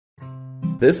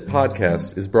This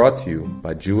podcast is brought to you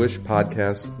by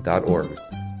JewishPodcasts.org.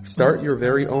 Start your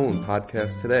very own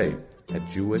podcast today at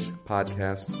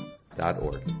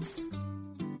JewishPodcasts.org.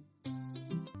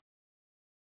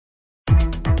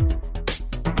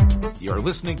 You're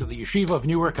listening to the Yeshiva of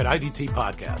Newark at IDT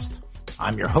podcast.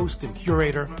 I'm your host and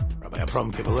curator, Rabbi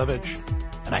Abram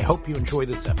Kibalevich, and I hope you enjoy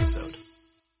this episode.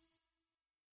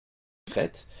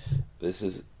 This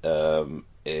is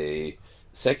a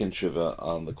second Shiva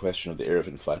on the question of the Erev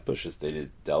in Flatbush. It's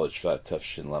dated Dalet Shvat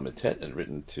Tafshin Lametet and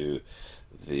written to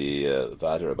the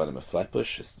Vada Rabbanim of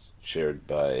Flatbush. It's chaired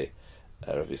by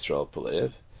Rav Yisrael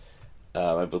Puleyev.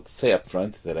 I will say up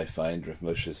front that I find Rav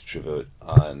Moshe's Shuvot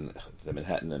on the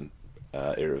Manhattan and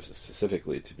Erev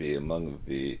specifically to be among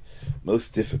the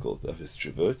most difficult of his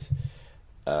Shuvot.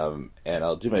 And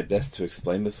I'll do my best to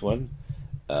explain this one.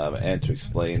 And to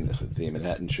explain the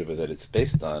Manhattan Shuvah that it's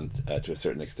based on to a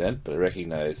certain extent, but I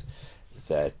recognize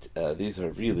that these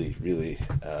are really, really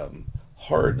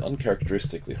hard,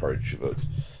 uncharacteristically hard Shuvot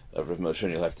of Rav Moshe,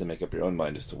 and you'll have to make up your own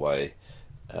mind as to why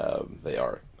they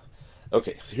are.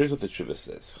 Okay, so here's what the Shuvah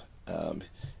says.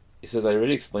 He says, I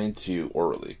already explained to you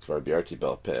orally, Kvar Biarti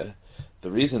Bal Peh,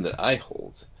 the reason that I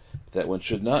hold that one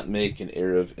should not make an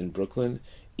Erev in Brooklyn,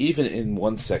 even in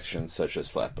one section such as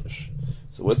Flatbush.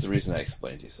 So what's the reason I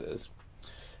explained, he says?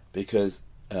 Because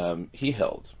he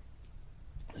held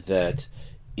that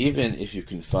even if you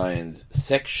can find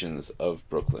sections of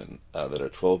Brooklyn that are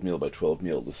 12 mil by 12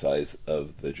 mil, the size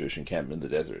of the Jewish encampment in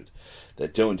the desert,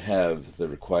 that don't have the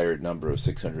required number of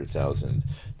 600,000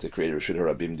 to create a Reshut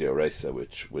HaRabim Deoraisa,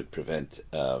 which would prevent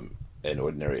an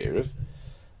ordinary Erev,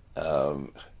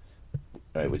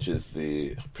 right, which is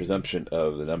the presumption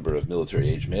of the number of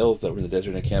military-age males that were in the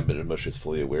desert encampment, and Moshe is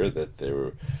fully aware that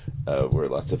there were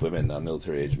lots of women,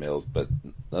 non-military-age males, but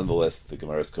nonetheless, the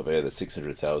Gemara's Kovea that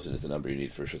 600,000 is the number you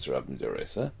need for Reshut HaRabim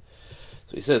Deoraisa.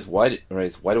 So he says, why did I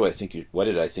think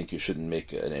you shouldn't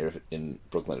make an Erev in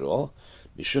Brooklyn at all?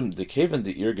 Mishum dekevan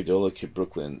de ir gedola ki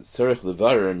Brooklyn tzarech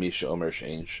levarer misha omer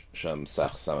she'ein sham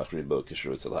sach samach ribo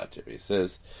kishrut zelatir. He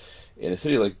says, in a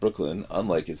city like Brooklyn,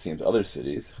 unlike it seems other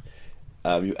cities,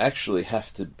 you actually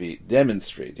have to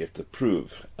demonstrate, you have to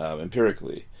prove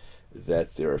empirically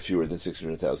that there are fewer than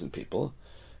 600,000 people.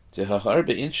 Because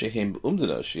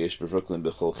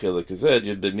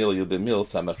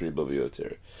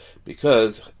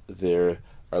there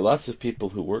are lots of people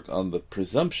who work on the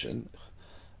presumption,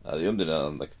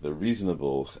 like the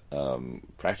reasonable,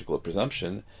 practical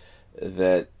presumption,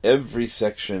 that every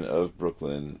section of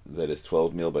Brooklyn that is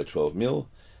 12 mil by 12 mil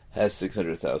has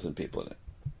 600,000 people in it.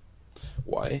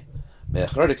 Why? Right,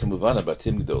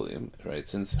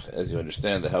 since, as you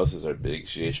understand, the houses are big.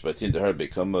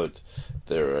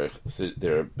 There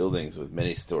are buildings with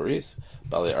many stories.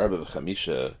 Like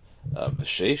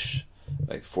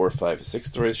 4, 5, 6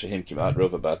 stories.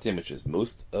 Which is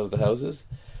most of the houses.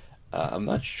 I'm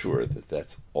not sure that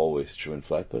that's always true in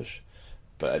Flatbush,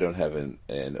 but I don't have an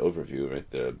overview. Right,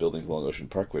 the buildings along Ocean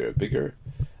Parkway are bigger.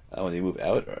 When you move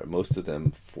out, are most of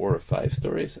them 4 or 5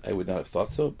 stories? I would not have thought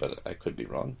so, but I could be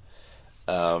wrong.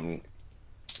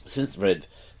 Since read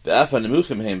even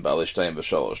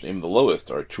the lowest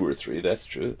are 2 or 3, that's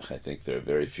true. I think there are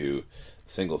very few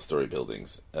single-story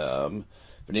buildings. There are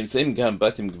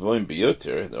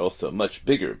also much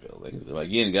bigger buildings.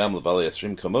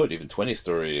 Even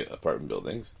 20-story apartment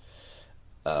buildings.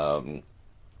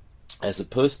 As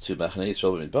opposed to Machaneh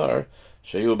Yisrael B'Midbar,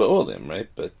 Shayu Ba'olim, right?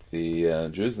 But the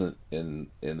Jews in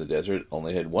the desert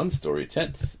only had 1-story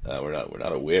tents. We're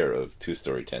not aware of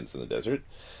 2-story tents in the desert.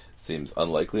 It seems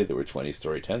unlikely there were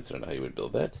 20-story tents. I don't know how you would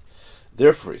build that.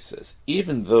 Therefore, he says,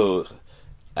 even though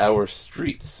our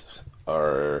streets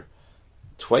are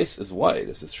twice as wide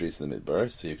as the streets in the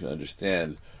Midbar, so you can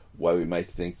understand why we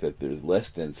might think that there's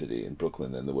less density in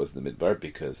Brooklyn than there was in the Midbar,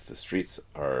 because the streets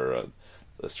are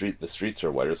the streets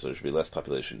are wider, so there should be less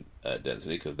population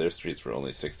density, because their streets were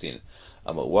only 16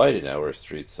 amot wide, and our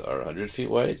streets are 100 feet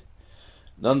wide,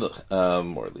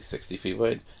 or at least 60 feet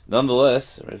wide.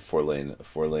 Nonetheless, right, four lane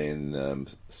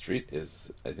street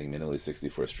is, I think, minimally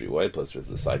 64 street wide, plus there's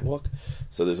the sidewalk,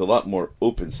 so there's a lot more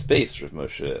open space, Rav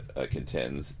Moshe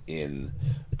contends, in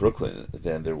Brooklyn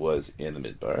than there was in the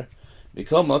Midbar.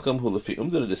 Mikol Malcolm hu lefi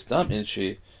umdana destam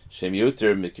inshi shem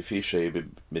yoter mikefi shei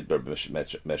Midbar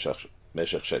meshach.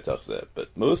 But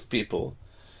most people,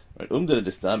 right,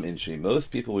 most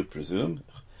people would presume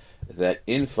that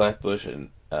in Flatbush and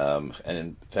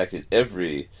in fact in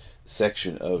every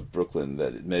section of Brooklyn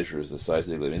that measures the size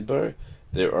of the Midbar,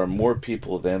 there are more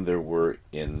people than there were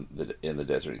in the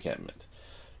desert encampment.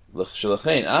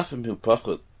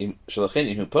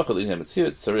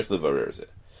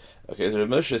 Okay, so Rav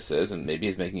Moshe says, and maybe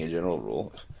he's making a general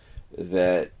rule,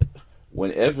 that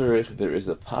whenever there is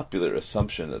a popular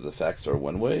assumption that the facts are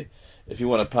one way, if you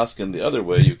want to paskin the other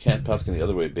way, you can't paskin the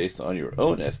other way based on your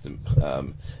own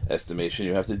estimation.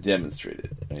 You have to demonstrate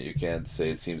it. Right? You can't say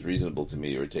it seems reasonable to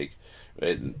me, or take,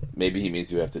 right? And maybe he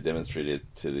means you have to demonstrate it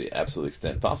to the absolute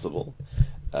extent possible.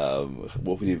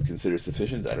 What would you consider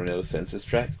sufficient? I don't know. Census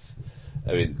tracts.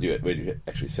 I mean, do you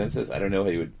actually census? I don't know how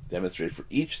you would demonstrate for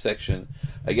each section.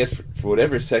 I guess for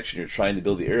whatever section you're trying to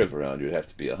build the Erev around, you would have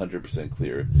to be 100%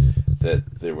 clear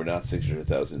that there were not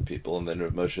 600,000 people. And then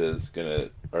Rav Moshe is going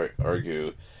to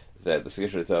argue that the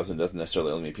 600,000 doesn't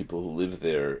necessarily only mean people who live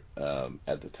there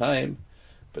at the time,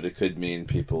 but it could mean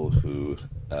people who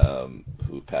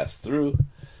passed through.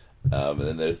 And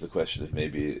then there's the question of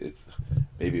maybe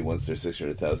once there's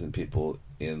 600,000 people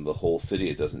in the whole city,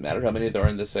 it doesn't matter how many there are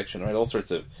in this section, right? All sorts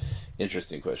of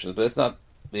interesting questions, but that's not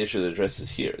the issue that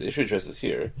addresses here. The issue addresses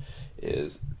here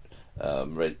is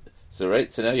right. So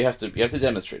now you have to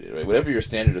demonstrate it, right? Whatever your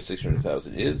standard of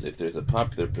 600,000 is, if there's a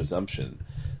popular presumption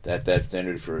that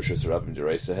standard for Rosh Hashanah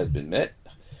D'Oraisa has been met,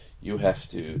 you have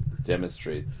to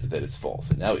demonstrate that it's false.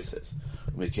 And now he says,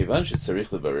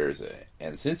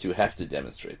 and since you have to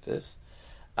demonstrate this,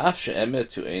 so it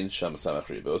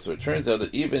turns out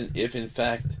that even if in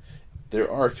fact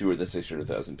there are fewer than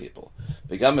 600,000 people,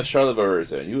 and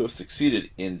you have succeeded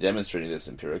in demonstrating this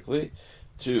empirically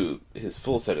to his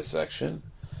full satisfaction,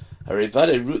 but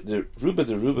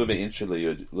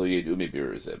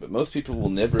most people will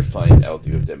never find out that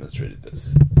you have demonstrated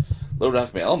this.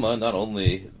 Not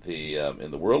only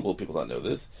in the world will people not know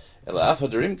this, but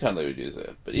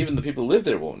even the people who live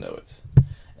there won't know it.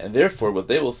 And therefore what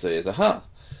they will say is, aha,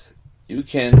 you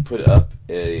can put up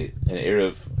an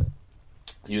Erev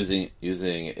using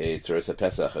a Tzuras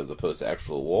HaPesach as opposed to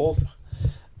actual walls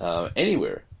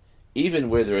anywhere, even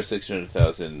where there are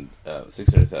 600,000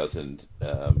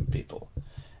 people.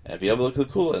 And if you have a look at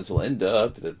the Kula, and so it'll end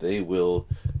up that they will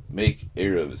make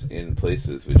Erevs in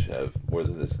places which have more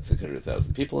than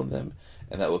 600,000 people in them,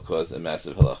 and that will cause a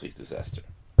massive halachic disaster.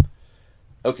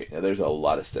 Okay, now there's a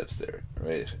lot of steps there,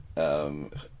 right?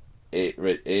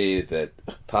 That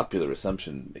popular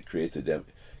assumption creates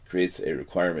a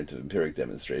requirement of empiric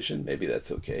demonstration. Maybe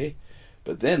that's okay.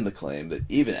 But then the claim that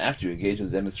even after you engage in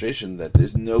the demonstration, that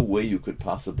there's no way you could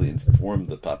possibly inform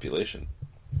the population.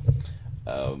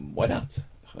 Why not?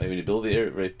 I mean, you build the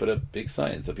area, right, put up big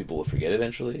signs so people will forget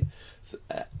eventually. So,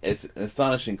 it's an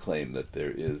astonishing claim that there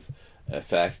is a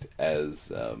fact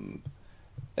as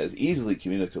easily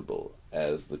communicable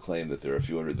as the claim that there are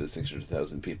fewer than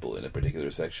 600,000 people in a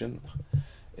particular section.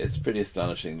 It's pretty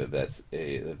astonishing that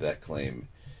that claim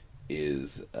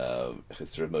is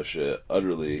Chesed Moshe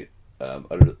utterly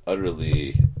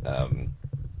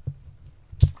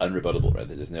unrebuttable. Right?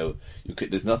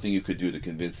 There's nothing you could do to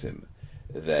convince him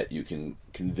that you can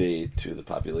convey to the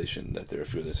population that there are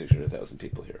fewer than 600,000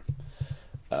 people here.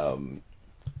 Now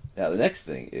the next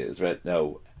thing is, right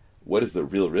now, what is the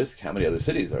real risk? How many other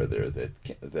cities are there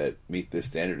that meet this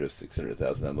standard of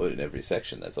 600,000 unloaded in every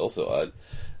section? That's also odd.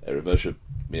 Rav Moshe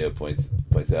points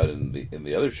out in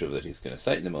the other shuv that he's going to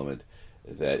cite in a moment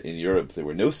that in Europe there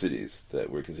were no cities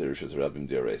that were considered Rosh Hashanah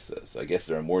D'Oraisa. So I guess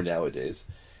there are more nowadays,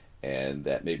 and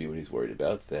that may be what he's worried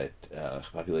about. That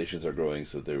populations are growing,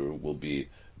 so there will be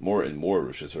more and more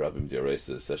Rosh Hashanah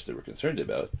D'Oraisa, such that we're concerned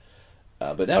about.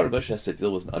 But now Rav Moshe has to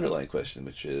deal with an underlying question,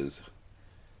 which is,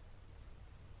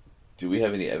 do we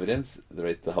have any evidence?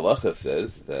 Right, the halacha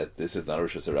says that this is not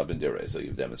Rosh Hashanah D'Oraisa, so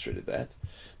you've demonstrated that.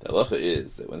 The halacha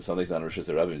is that when something's not Rosh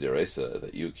Hashanah D'Oraisa,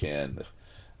 that you can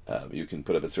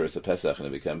put up a Tzuras HaPesach and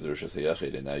it becomes Rosh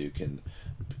Hashanah, and now you can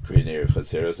create an Erev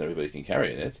Chatzeros and everybody can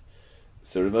carry in it.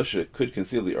 So Rav Moshe could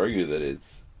conceivably argue that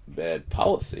it's bad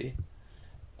policy,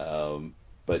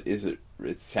 but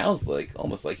it sounds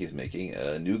almost like he's making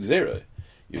a new Gzera.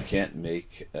 You can't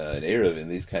make an Erev in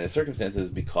these kind of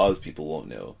circumstances because people won't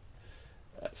know.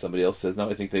 Somebody else says, no,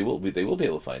 I think they will be able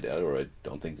to find out, or I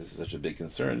don't think this is such a big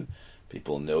concern.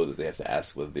 People know that they have to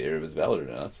ask whether the Erev is valid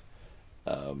or not.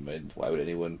 And why would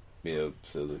anyone,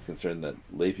 so the concern that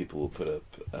lay people will put up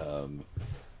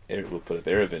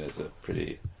Erev in is a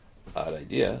pretty odd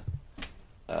idea.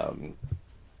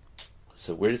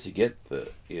 So where does he get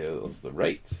the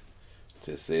right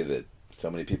to say that so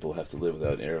many people have to live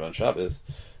without an Erev on Shabbos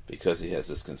because he has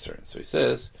this concern? So he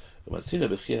says, we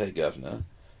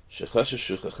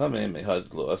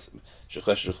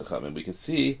can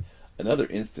see another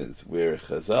instance where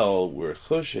Chazal were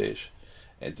choshesh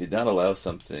and did not allow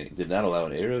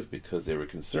an Erev because they were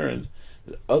concerned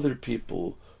that other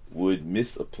people would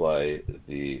misapply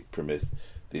the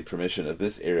permission of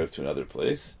this Erev to another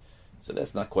place, So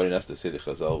that's not quite enough to say the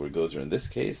Chazal were gozer in this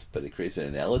case, but it creates an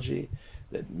analogy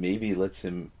that maybe lets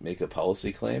him make a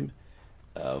policy claim.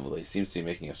 Well, he seems to be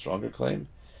making a stronger claim.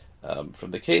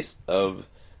 From the case of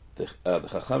the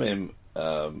Chachamim,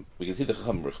 we can see the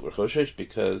Chachamim were choshesh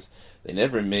because they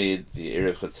never made the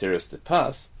Erev Chatzeros to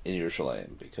pass in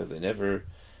Yerushalayim, because they never,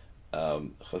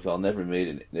 Chazal never made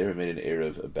an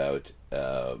Erev about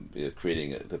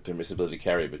creating the permissibility to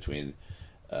carry between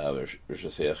Rosh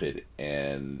Hashanah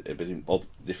and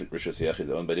different Rosh Hashanah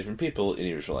owned by different people in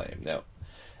Yerushalayim. Now,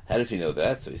 how does he know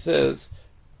that? So he says,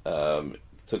 take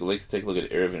a look at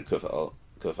Erev and Kuf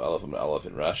Aleph and Aleph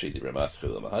and Rashi, Di Ramas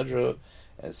Chil Mahadro,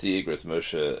 and see Igros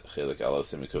Moshe Chelik Aleph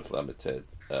Simin Kuf Lametet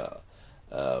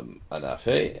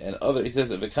Anafe, and other. He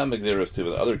says Vikam Xeros too,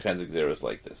 but other kinds of Xeros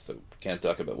like this. So we can't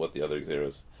talk about what the other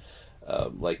Xeros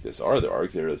like this are. There are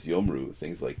Xeros Yomru,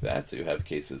 things like that. So you have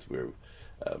cases where,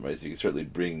 right, so you can certainly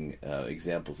bring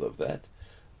examples of that.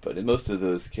 But in most of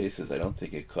those cases, I don't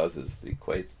think it causes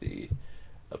quite the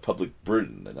public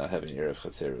burden that not having Erev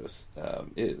Chatzeros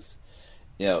is.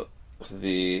 You know,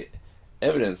 the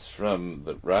evidence from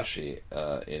the Rashi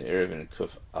in Erev and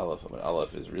Kuf Aleph and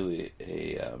Aleph is really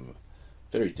a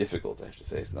very difficult. I have to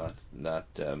say, it's not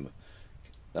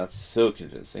so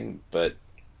convincing. But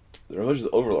the Ramos's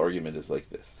overall argument is like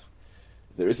this: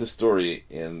 there is a story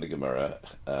in the Gemara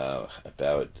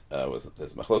about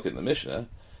there's machlok in the Mishnah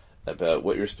about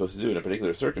what you're supposed to do in a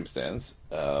particular circumstance.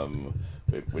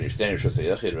 When you're standing in Rosh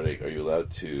Hashanah, are you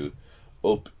allowed to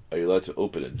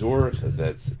open a door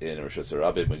that's in Rosh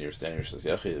Hashanah when you're standing in Rosh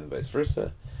Hashanah, and vice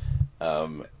versa?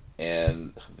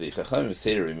 And the Chachamim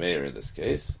say to Meir in this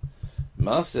case,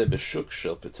 Maaseh b'shuk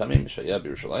shel petamim shaya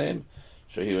b'Yerushalayim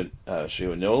shehu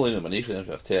no'olin u'manichin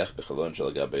v'avteach b'chalon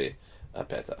shel gabe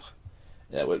ha'petach.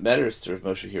 Now, what matters to Rav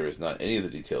Moshe here is not any of the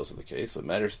details of the case. What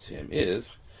matters to him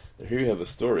is that here you have a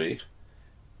story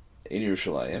in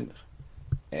Yerushalayim,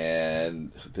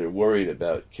 and they're worried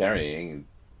about carrying.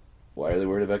 Why are they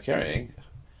worried about carrying?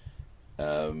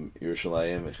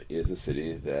 Yerushalayim is a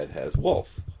city that has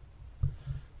walls.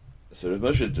 So Rav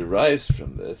Moshe derives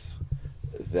from this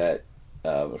that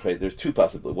there's two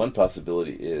possibilities. One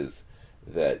possibility is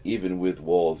that even with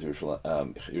walls,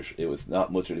 it was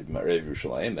not mutter to be Ma'arev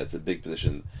Yerushalayim. That's a big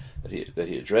position that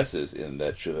he addresses in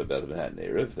that Shuvah about the Manhattan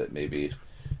Erev, that maybe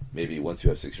once you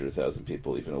have 600,000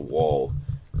 people, even a wall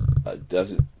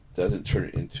doesn't turn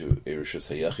it into a Rosh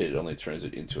Hashanah. It only turns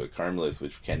it into a Carmelis,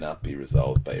 which cannot be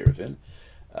resolved by Erevin.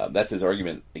 That's his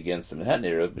argument against the Manhattan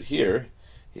Erev, but here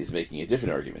he's making a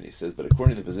different argument. He says, but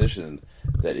according to the position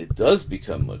that it does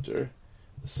become mutter,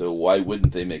 so why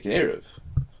wouldn't they make an Erev?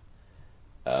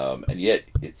 And yet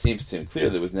it seems to him clear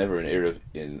there was never an Erev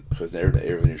in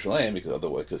Yerushalayim,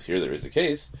 because here there is a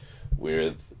case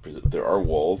where there are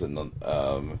walls, and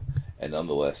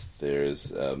nonetheless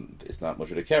there's it's not much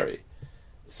to carry.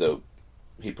 So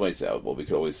he points out, well, we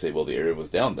could always say, well, the Erev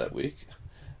was down that week,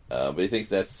 but he thinks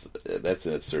that's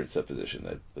an absurd supposition,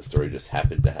 that the story just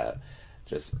happened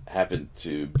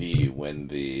to be when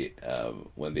the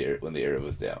Erev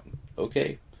was down. Okay,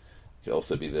 it could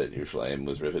also be that Yerushalayim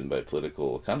was riven by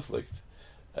political conflict.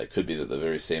 It could be that the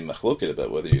very same machloket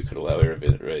about whether you could allow Erev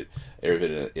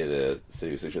in a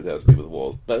city with 600,000 people with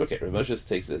walls. But okay, Rav Moshe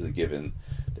takes it as a given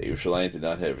that Yerushalayim did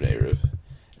not have an Erev.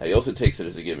 Now, he also takes it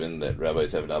as a given that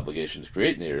rabbis have an obligation to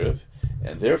create an Erev,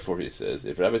 and therefore he says,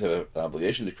 if rabbis have an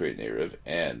obligation to create an Erev,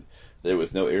 and there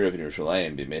was no Erev in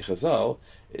Yerushalayim b'mei Chazal,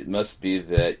 it must be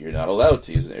that you're not allowed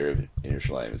to use an Erev in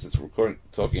Yerushalayim. And since we're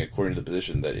talking according to the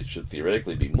position that it should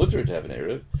theoretically be mutter to have an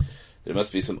Erev, there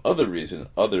must be some other reason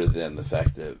other than the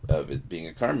fact of it being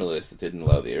a Carmelis that didn't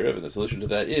allow the Erev, and the solution to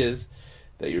that is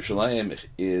that Yerushalayim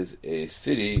is a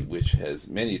city which has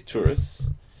many tourists,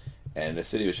 and a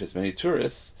city which has many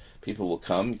tourists, people will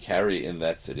come, carry in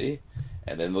that city,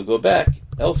 and then they'll go back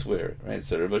elsewhere, right?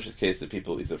 So in Rav Moshe's case,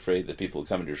 he's afraid that people will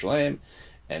come to Yerushalayim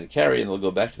and carry, and they'll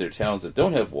go back to their towns that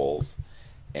don't have walls,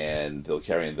 and they'll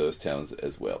carry in those towns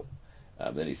as well.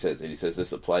 Then he says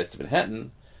this applies to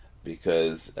Manhattan,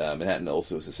 because Manhattan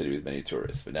also is a city with many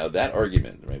tourists. But now that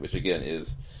argument, right, which again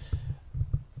is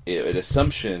an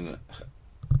assumption,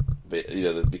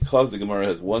 that because the Gemara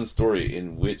has one story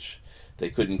in which they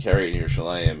couldn't carry in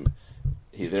Yerushalayim,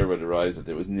 he thereby derives that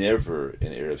there was never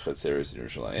an Erev Chatzeros in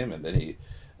Yerushalayim, and then he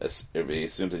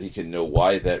assumes that he can know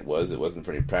why that was. It wasn't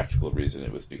for any practical reason;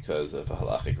 it was because of a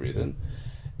halachic reason.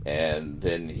 And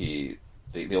then the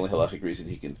only halachic reason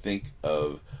he can think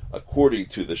of, according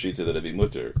to the Shita that Abi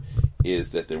Mutter,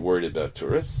 is that they're worried about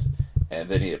tourists, and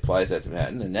then he applies that to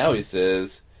Manhattan. And now he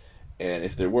says, and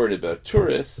if they're worried about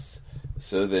tourists,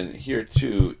 so then here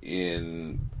too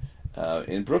in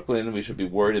Brooklyn we should be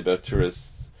worried about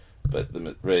tourists but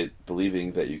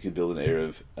believing that you can build an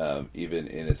Erev even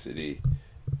in a city,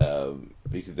 that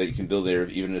you can build an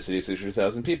Erev even in a city of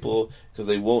 600,000 people, because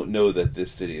they won't know that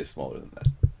this city is smaller than that.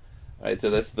 All right, so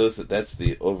that's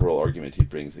the overall argument he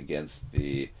brings against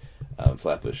the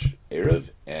Flatbush Erev,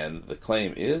 and the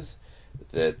claim is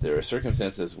that there are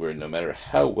circumstances where no matter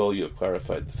how well you have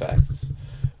clarified the facts,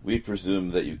 we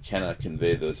presume that you cannot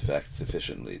convey those facts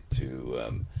sufficiently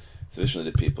to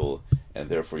people, and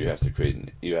therefore you have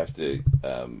to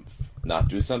not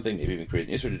do something, maybe even create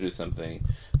an issue to do something,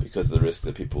 because of the risk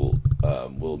that people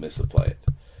will misapply it.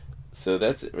 So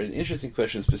that's an interesting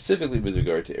question, specifically with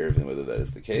regard to Eruvin, whether that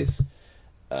is the case,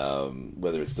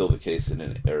 whether it's still the case in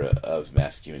an era of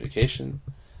mass communication,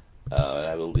 and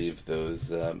I will leave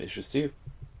those issues to you.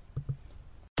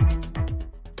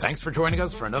 Thanks for joining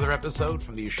us for another episode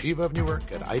from the Yeshiva of Newark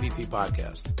at IDT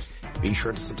Podcast. Be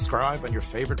sure to subscribe on your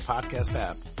favorite podcast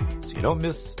app so you don't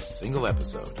miss a single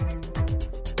episode.